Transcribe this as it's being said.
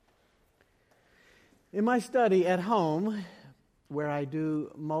In my study at home, where I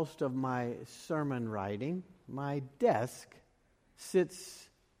do most of my sermon writing, my desk sits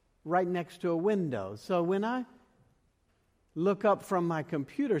right next to a window. So when I look up from my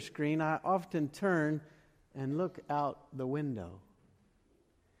computer screen, I often turn and look out the window.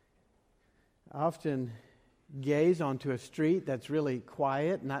 I often gaze onto a street that's really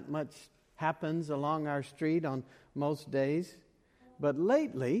quiet. Not much happens along our street on most days. But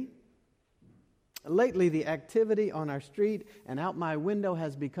lately, the activity on our street and out my window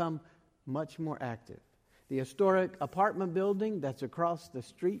has become much more active. The historic apartment building that's across the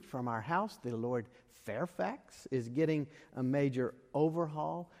street from our house, the Lord Fairfax, is getting a major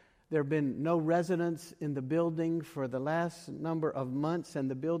overhaul. There have been no residents in the building for the last number of months, and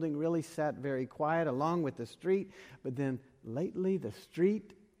the building really sat very quiet along with the street. But then lately, the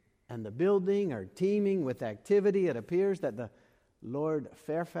street and the building are teeming with activity. It appears that the Lord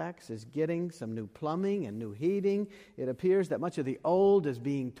Fairfax is getting some new plumbing and new heating. It appears that much of the old is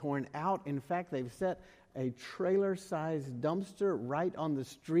being torn out. In fact, they've set a trailer-sized dumpster right on the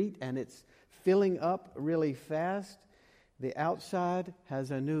street, and it's filling up really fast. The outside has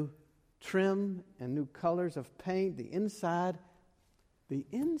a new trim and new colors of paint. The inside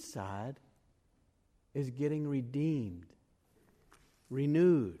is getting redeemed,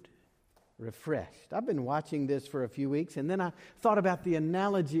 renewed, refreshed. I've been watching this for a few weeks, and then I thought about the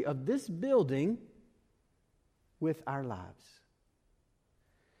analogy of this building with our lives.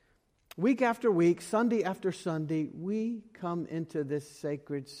 Week after week, Sunday after Sunday, we come into this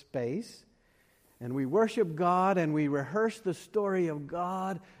sacred space and we worship God and we rehearse the story of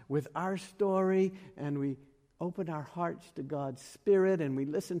God with our story, and we open our hearts to God's Spirit and we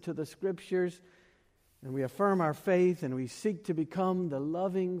listen to the Scriptures. And we affirm our faith, and we seek to become the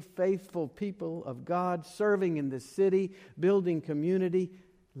loving, faithful people of God, serving in this city, building community,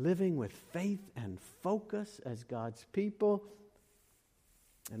 living with faith and focus as God's people.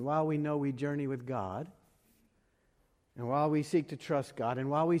 And while we know we journey with God, and while we seek to trust God,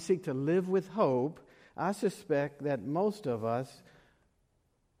 and while we seek to live with hope, I suspect that most of us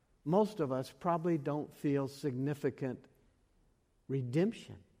probably don't feel significant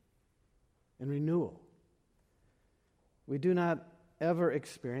redemption and renewal. We do not ever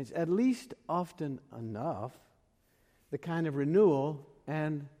experience, at least often enough, the kind of renewal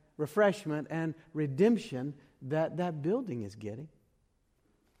and refreshment and redemption that building is getting.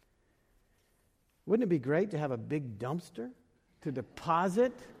 Wouldn't it be great to have a big dumpster to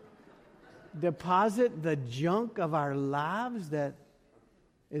deposit the junk of our lives that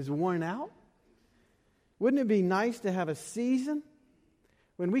is worn out? Wouldn't it be nice to have a season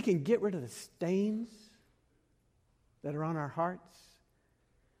when we can get rid of the stains that are on our hearts,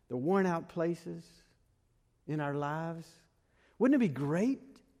 the worn out places in our lives? Wouldn't it be great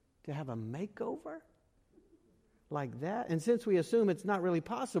to have a makeover like that? And since we assume it's not really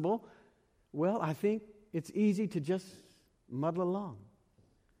possible, well, I think it's easy to just muddle along.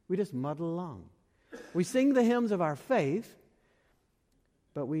 We just muddle along. We sing the hymns of our faith,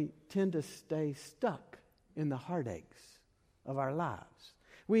 but we tend to stay stuck in the heartaches of our lives.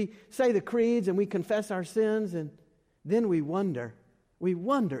 We say the creeds and we confess our sins, and then we wonder,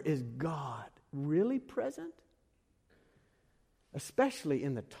 is God really present? Especially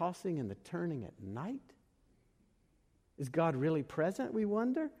in the tossing and the turning at night. Is God really present, we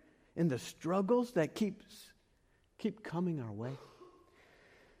wonder? In the struggles that keep coming our way.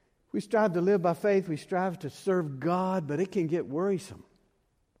 We strive to live by faith, we strive to serve God, but it can get worrisome.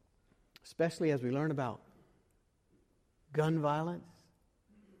 Especially as we learn about gun violence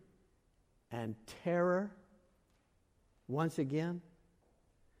and terror once again.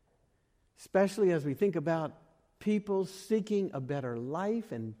 Especially as we think about people seeking a better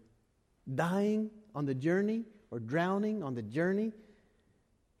life and dying on the journey or drowning on the journey.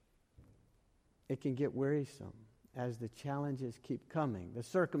 It can get worrisome as the challenges keep coming. The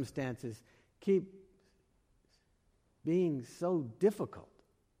circumstances keep being so difficult.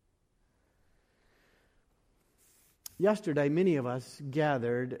 Yesterday, many of us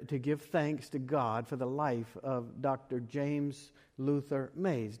gathered to give thanks to God for the life of Dr. James Luther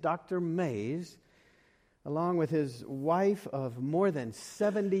Mays. Dr. Mays, along with his wife of more than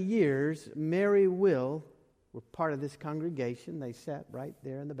 70 years, Mary Will, were part of this congregation. They sat right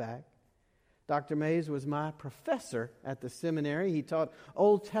there in the back. Dr. Mays was my professor at the seminary. He taught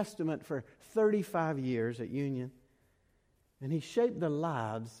Old Testament for 35 years at Union. And he shaped the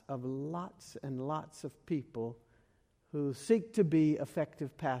lives of lots and lots of people who seek to be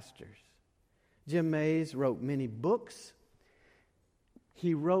effective pastors. Jim Mays wrote many books.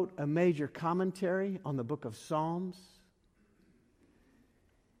 He wrote a major commentary on the book of Psalms.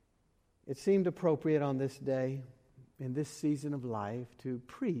 it seemed appropriate on this day, in this season of life, to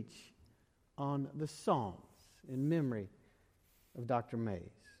preach on the Psalms in memory of Dr.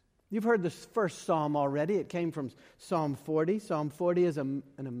 Mays. You've heard this first psalm already. It came from Psalm 40. Psalm 40 is an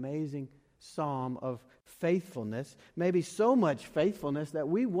amazing psalm of faithfulness, maybe so much faithfulness that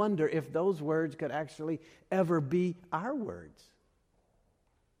we wonder if those words could actually ever be our words.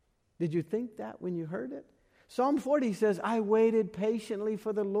 Did you think that when you heard it? Psalm 40 says, I waited patiently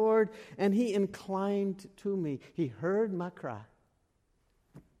for the Lord, and He inclined to me. He heard my cry.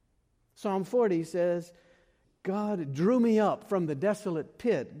 Psalm 40 says, God drew me up from the desolate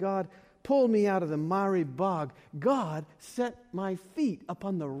pit. God pulled me out of the miry bog. God set my feet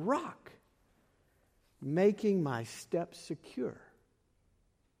upon the rock, making my steps secure.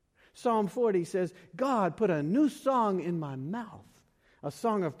 Psalm 40 says, God put a new song in my mouth, a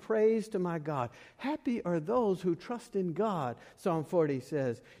song of praise to my God. Happy are those who trust in God. Psalm 40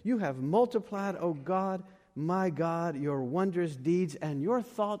 says, you have multiplied, O God, my God, your wondrous deeds and your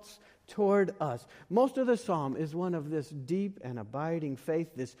thoughts toward us. Most of the psalm is one of this deep and abiding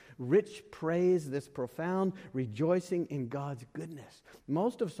faith, this rich praise, this profound rejoicing in God's goodness.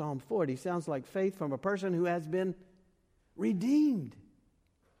 Most of Psalm 40 sounds like faith from a person who has been redeemed,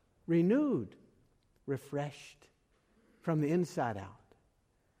 renewed, refreshed from the inside out.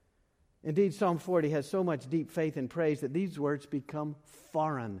 Indeed, Psalm 40 has so much deep faith and praise that these words become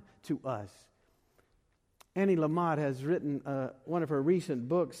foreign to us. Annie Lamott has written one of her recent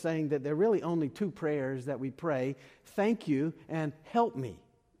books saying that there are really only two prayers that we pray, thank you and help me.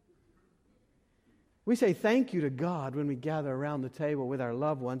 We say thank you to God when we gather around the table with our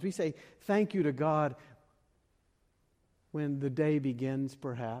loved ones. We say thank you to God when the day begins,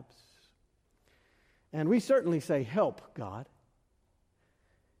 perhaps. And we certainly say help, God.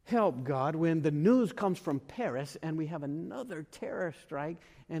 Help, God, when the news comes from Paris and we have another terror strike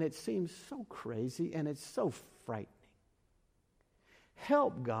and it seems so crazy and it's so frightening.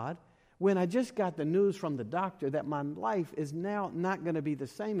 Help, God, when I just got the news from the doctor that my life is now not going to be the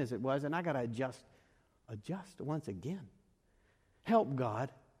same as it was and I got to adjust once again. Help,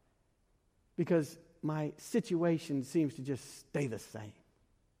 God, because my situation seems to just stay the same.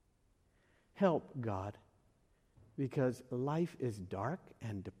 Help, God, because life is dark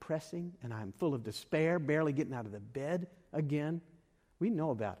and depressing and I'm full of despair, barely getting out of the bed again. We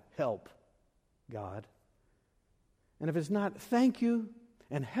know about help, God. And if it's not thank you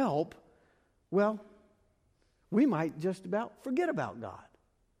and help, well, we might just about forget about God.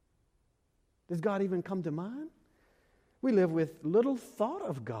 Does God even come to mind? We live with little thought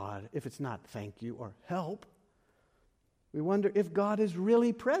of God if it's not thank you or help. We wonder if God is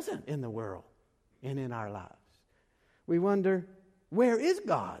really present in the world and in our lives. We wonder, where is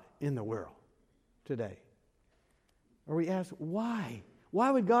God in the world today? Or we ask, why? Why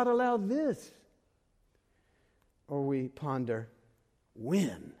would God allow this? Or we ponder,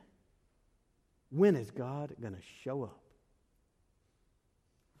 when? When is God going to show up?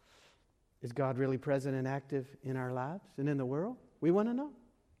 Is God really present and active in our lives and in the world? We want to know.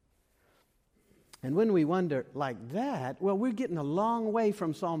 And when we wonder like that, well, we're getting a long way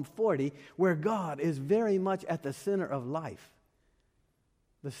from Psalm 40, where God is very much at the center of life,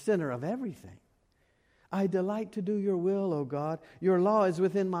 the center of everything. I delight to do your will, O God. Your law is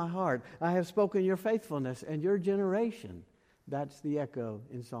within my heart. I have spoken your faithfulness and your generation. That's the echo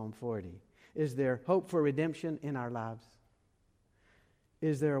in Psalm 40. Is there hope for redemption in our lives?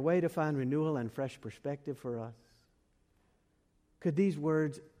 Is there a way to find renewal and fresh perspective for us? Could these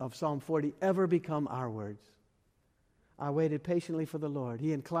words of Psalm 40 ever become our words? I waited patiently for the Lord.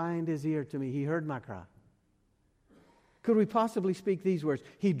 He inclined his ear to me. He heard my cry. Could we possibly speak these words?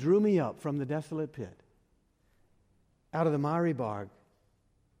 He drew me up from the desolate pit, out of the miry bog.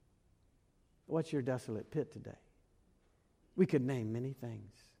 What's your desolate pit today? We could name many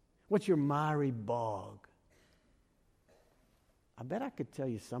things. What's your miry bog? I bet I could tell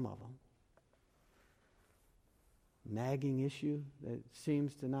you some of them. Nagging issue that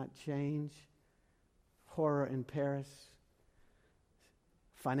seems to not change, horror in Paris,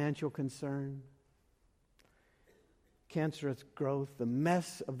 financial concern, cancerous growth, the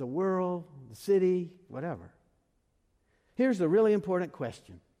mess of the world, the city, whatever. Here's the really important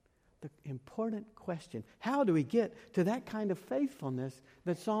question. The important question. How do we get to that kind of faithfulness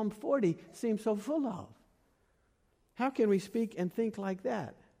that Psalm 40 seems so full of? How can we speak and think like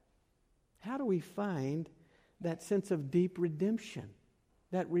that? How do we find that sense of deep redemption,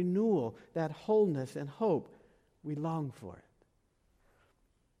 that renewal, that wholeness and hope? We long for it.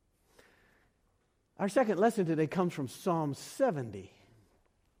 Our second lesson today comes from Psalm 70.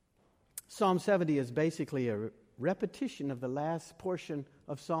 Psalm 70 is basically a repetition of the last portion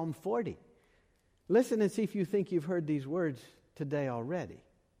of Psalm 40. Listen and see if you think you've heard these words today already.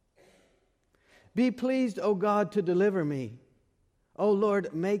 Be pleased, O God, to deliver me. O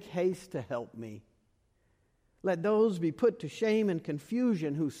Lord, make haste to help me. Let those be put to shame and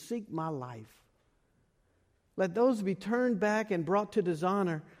confusion who seek my life. Let those be turned back and brought to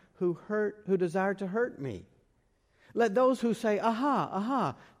dishonor who desire to hurt me. Let those who say, aha,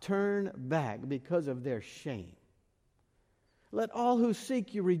 aha, turn back because of their shame. Let all who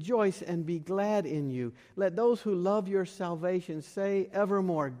seek you rejoice and be glad in you. Let those who love your salvation say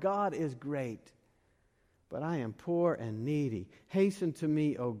evermore, God is great. But I am poor and needy. Hasten to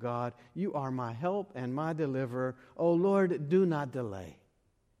me, O God. You are my help and my deliverer. O Lord, do not delay.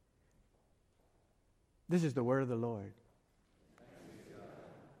 This is the word of the Lord.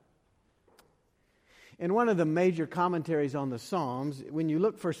 In one of the major commentaries on the Psalms, when you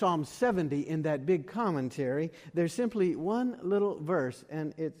look for Psalm 70 in that big commentary, there's simply one little verse,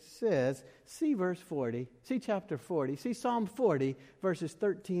 and it says, see verse 40, see chapter 40, see Psalm 40, verses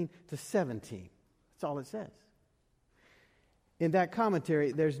 13 to 17. That's all it says. In that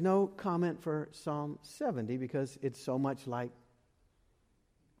commentary, there's no comment for Psalm 70 because it's so much like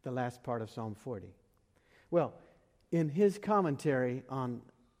the last part of Psalm 40. Well, in his commentary on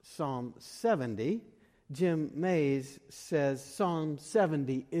Psalm 70, Jim Mays says Psalm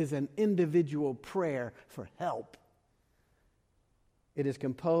 70 is an individual prayer for help. It is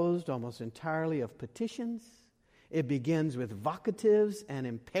composed almost entirely of petitions. It begins with vocatives and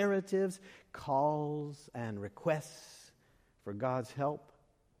imperatives, calls and requests for God's help.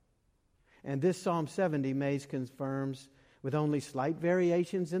 And this Psalm 70, Mays confirms, with only slight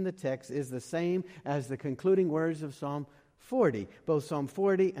variations in the text, is the same as the concluding words of Psalm 40. Both Psalm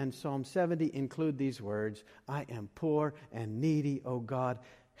 40 and Psalm 70 include these words, I am poor and needy, O God.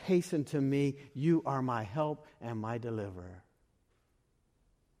 Hasten to me. You are my help and my deliverer.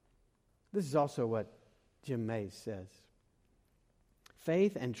 This is also what Jim Mays says.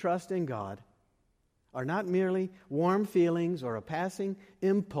 Faith and trust in God are not merely warm feelings or a passing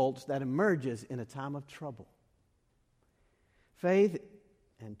impulse that emerges in a time of trouble. Faith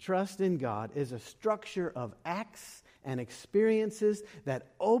and trust in God is a structure of acts and experiences that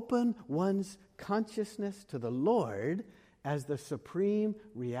open one's consciousness to the Lord as the supreme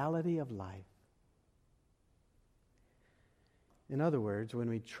reality of life. In other words, when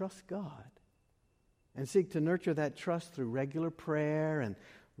we trust God and seek to nurture that trust through regular prayer and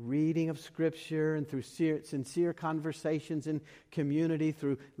reading of Scripture and through sincere conversations in community,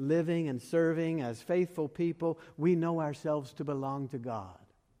 through living and serving as faithful people, we know ourselves to belong to God.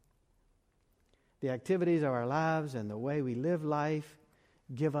 The activities of our lives and the way we live life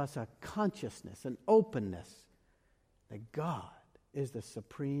give us a consciousness, an openness that God is the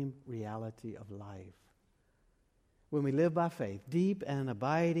supreme reality of life. When we live by faith, deep and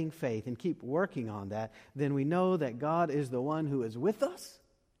abiding faith, and keep working on that, then we know that God is the one who is with us,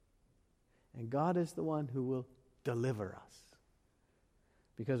 and God is the one who will deliver us.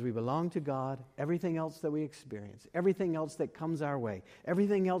 Because we belong to God, everything else that we experience, everything else that comes our way,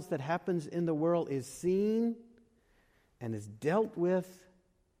 everything else that happens in the world is seen and is dealt with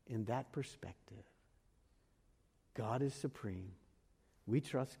in that perspective. God is supreme. We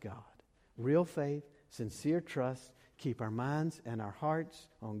trust God. Real faith, sincere trust, keep our minds and our hearts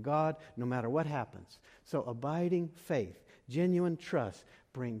on God no matter what happens. So abiding faith, genuine trust,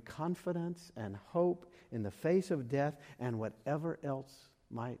 bring confidence and hope in the face of death and whatever else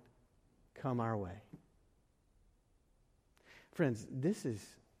might come our way. Friends, this is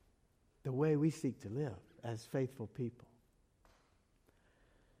the way we seek to live as faithful people.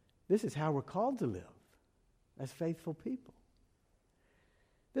 This is how we're called to live as faithful people.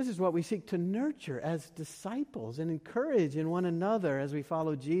 This is what we seek to nurture as disciples and encourage in one another as we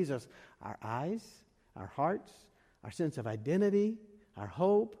follow Jesus. Our eyes, our hearts, our sense of identity, our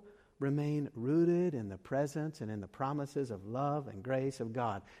hope remain rooted in the presence and in the promises of love and grace of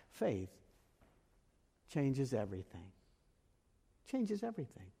God. Faith changes everything. Changes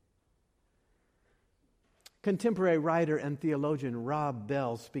everything. Contemporary writer and theologian Rob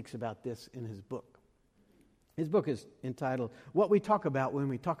Bell speaks about this in his book. His book is entitled, What We Talk About When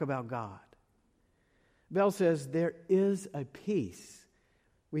We Talk About God. Bell says, there is a peace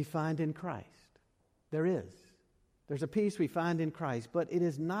we find in Christ. There is. There's a peace we find in Christ, but it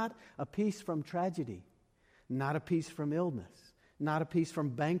is not a peace from tragedy, not a peace from illness, not a peace from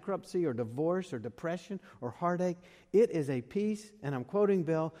bankruptcy or divorce or depression or heartache. It is a peace, and I'm quoting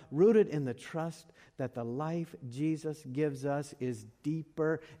Bell, rooted in the trust that the life Jesus gives us is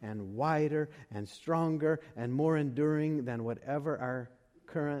deeper and wider and stronger and more enduring than whatever our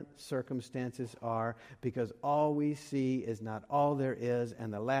current circumstances are, because all we see is not all there is,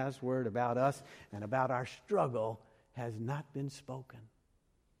 and the last word about us and about our struggle has not been spoken.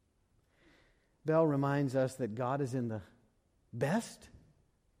 Bell reminds us that God is in the best,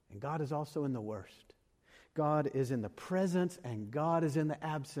 and God is also in the worst. God is in the presence, and God is in the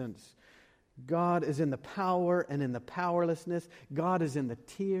absence. God is in the power and in the powerlessness. God is in the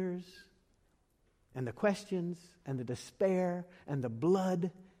tears and the questions and the despair and the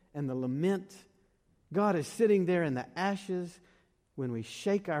blood and the lament. God is sitting there in the ashes when we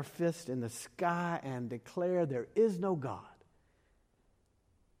shake our fist in the sky and declare there is no God.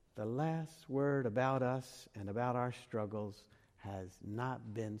 The last word about us and about our struggles has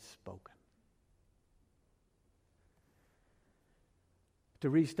not been spoken. To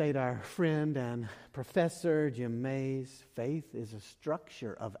restate our friend and professor Jim May's, faith is a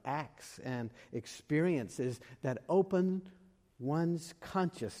structure of acts and experiences that open one's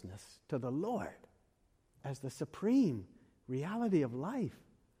consciousness to the Lord as the supreme reality of life.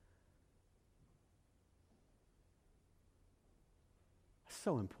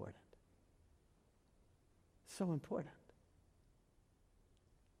 So important. So important.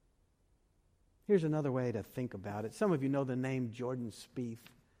 Here's another way to think about it. Some of you know the name Jordan Spieth.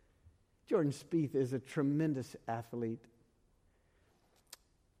 Jordan Spieth is a tremendous athlete.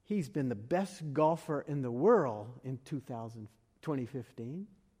 He's been the best golfer in the world in 2015.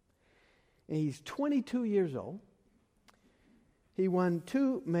 And he's 22 years old. He won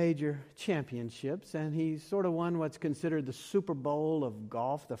 2 major championships, and he sort of won what's considered the Super Bowl of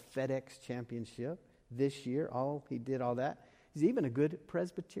golf, the FedEx Championship this year. He did all that. He's even a good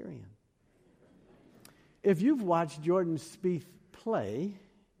Presbyterian. If you've watched Jordan Spieth play,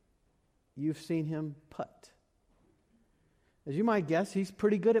 you've seen him putt. As you might guess, he's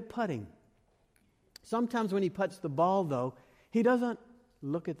pretty good at putting. Sometimes when he putts the ball, though, he doesn't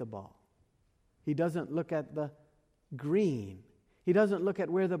look at the ball. He doesn't look at the green. He doesn't look at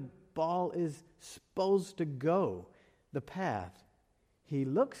where the ball is supposed to go, the path. He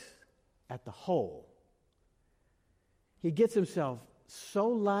looks at the hole. He gets himself so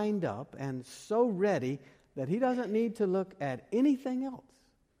lined up and so ready that he doesn't need to look at anything else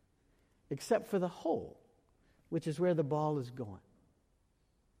except for the hole, which is where the ball is going.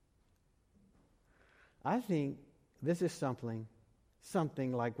 I think this is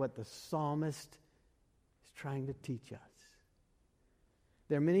something like what the psalmist is trying to teach us.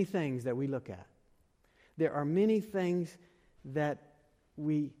 There are many things that we look at. There are many things that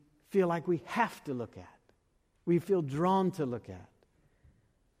we feel like we have to look at. We feel drawn to look at.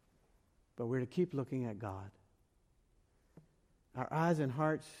 But we're to keep looking at God. Our eyes and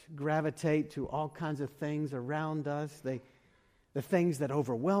hearts gravitate to all kinds of things around us. The things that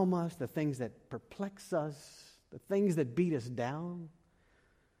overwhelm us, the things that perplex us, the things that beat us down.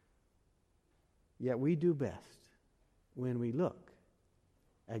 Yet we do best when we look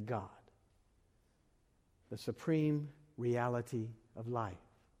at God, the supreme reality of life.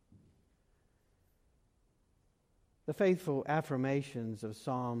 The faithful affirmations of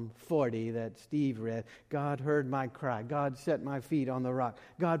Psalm 40 that Steve read, God heard my cry, God set my feet on the rock,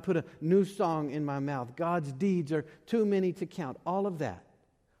 God put a new song in my mouth, God's deeds are too many to count. All of that,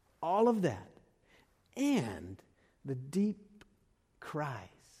 and the deep cries,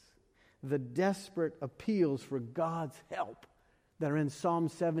 the desperate appeals for God's help that are in Psalm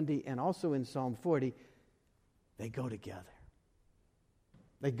 70 and also in Psalm 40, they go together.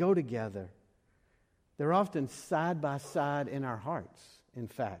 They go together. They're often side by side in our hearts, in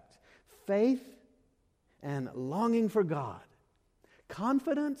fact. Faith and longing for God.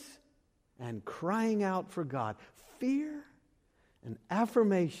 Confidence and crying out for God. Fear and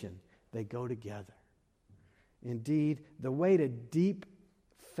affirmation, they go together. Indeed, the way to deep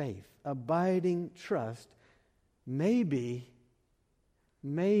faith, abiding trust, may be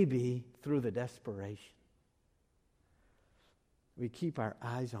through the desperation. We keep our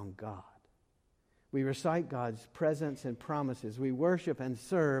eyes on God. We recite God's presence and promises. We worship and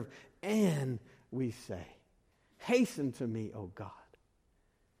serve, and we say, hasten to me, O God.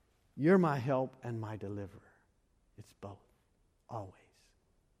 You're my help and my deliverer. It's both, always,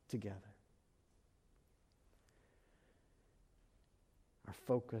 together. Our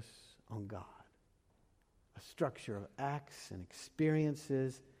focus on God. A structure of acts and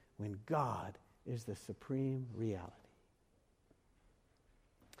experiences when God is the supreme reality.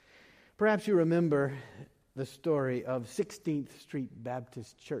 Perhaps you remember the story of 16th Street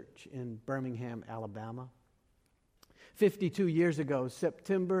Baptist Church in Birmingham, Alabama. 52 years ago,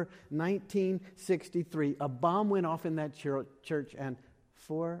 September 1963, a bomb went off in that church and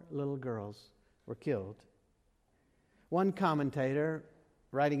 4 little girls were killed. One commentator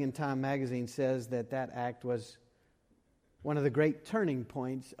writing in Time magazine, says that act was one of the great turning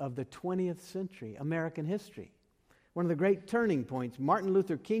points of the 20th century American history. One of the great turning points. Martin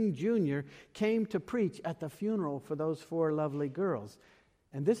Luther King Jr. came to preach at the funeral for those 4 lovely girls.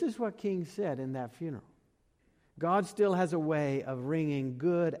 And this is what King said in that funeral. God still has a way of wringing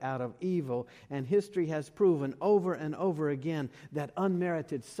good out of evil, and history has proven over and over again that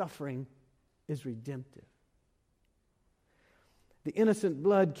unmerited suffering is redemptive. The innocent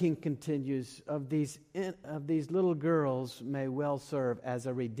blood, King continues, of these little girls may well serve as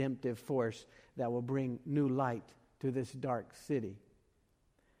a redemptive force that will bring new light to this dark city.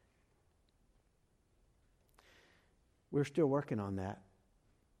 We're still working on that.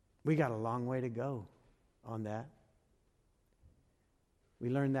 We got a long way to go on that. We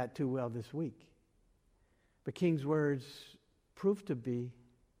learned that too well this week. But King's words proved to be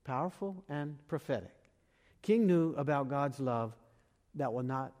powerful and prophetic. King knew about God's love that will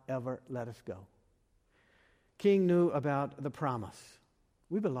not ever let us go. King knew about the promise.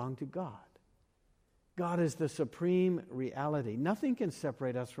 We belong to God. God is the supreme reality. Nothing can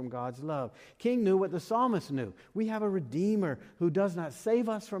separate us from God's love. King knew what the psalmist knew. We have a Redeemer who does not save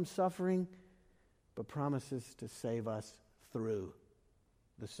us from suffering, but promises to save us through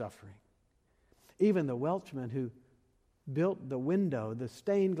the suffering. Even the Welchman who built the window, the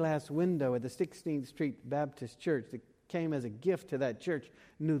stained glass window at the 16th Street Baptist Church that came as a gift to that church,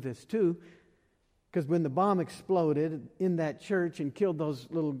 knew this too. Because when the bomb exploded in that church and killed those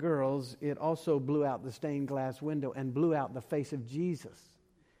little girls, it also blew out the stained glass window and blew out the face of Jesus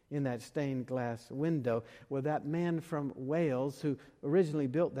in that stained glass window. Well, that man from Wales who originally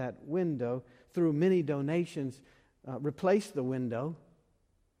built that window, through many donations, replaced the window.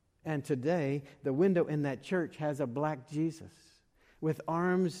 And today, the window in that church has a black Jesus with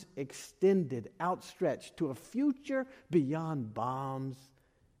arms extended, outstretched to a future beyond bombs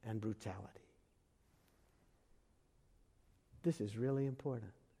and brutality. This is really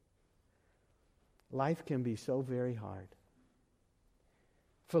important. Life can be so very hard,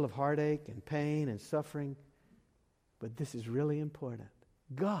 full of heartache and pain and suffering, but this is really important.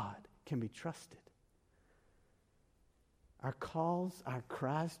 God can be trusted. Our calls, our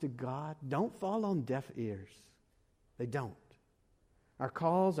cries to God don't fall on deaf ears. They don't. Our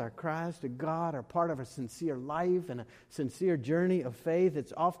calls, our cries to God are part of a sincere life and a sincere journey of faith.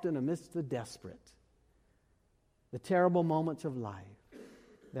 It's often amidst the desperate, the terrible moments of life,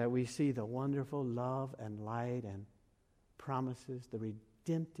 that we see the wonderful love and light and promises, the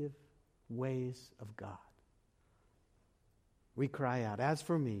redemptive ways of God. We cry out, "As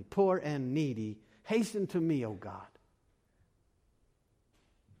for me, poor and needy, hasten to me, O God."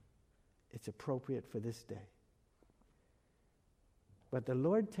 It's appropriate for this day. But the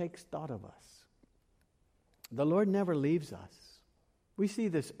Lord takes thought of us. The Lord never leaves us. We see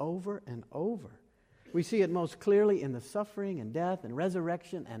this over and over. We see it most clearly in the suffering and death and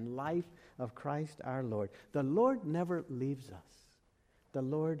resurrection and life of Christ our Lord. The Lord never leaves us. The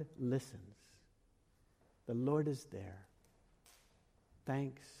Lord listens. The Lord is there.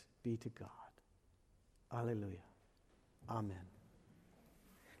 Thanks be to God. Alleluia. Amen.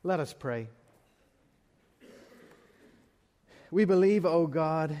 Let us pray. We believe, O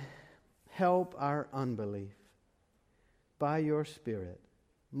God, help our unbelief. By your Spirit,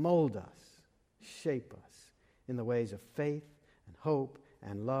 mold us, shape us in the ways of faith and hope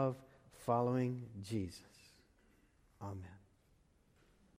and love, following Jesus. Amen.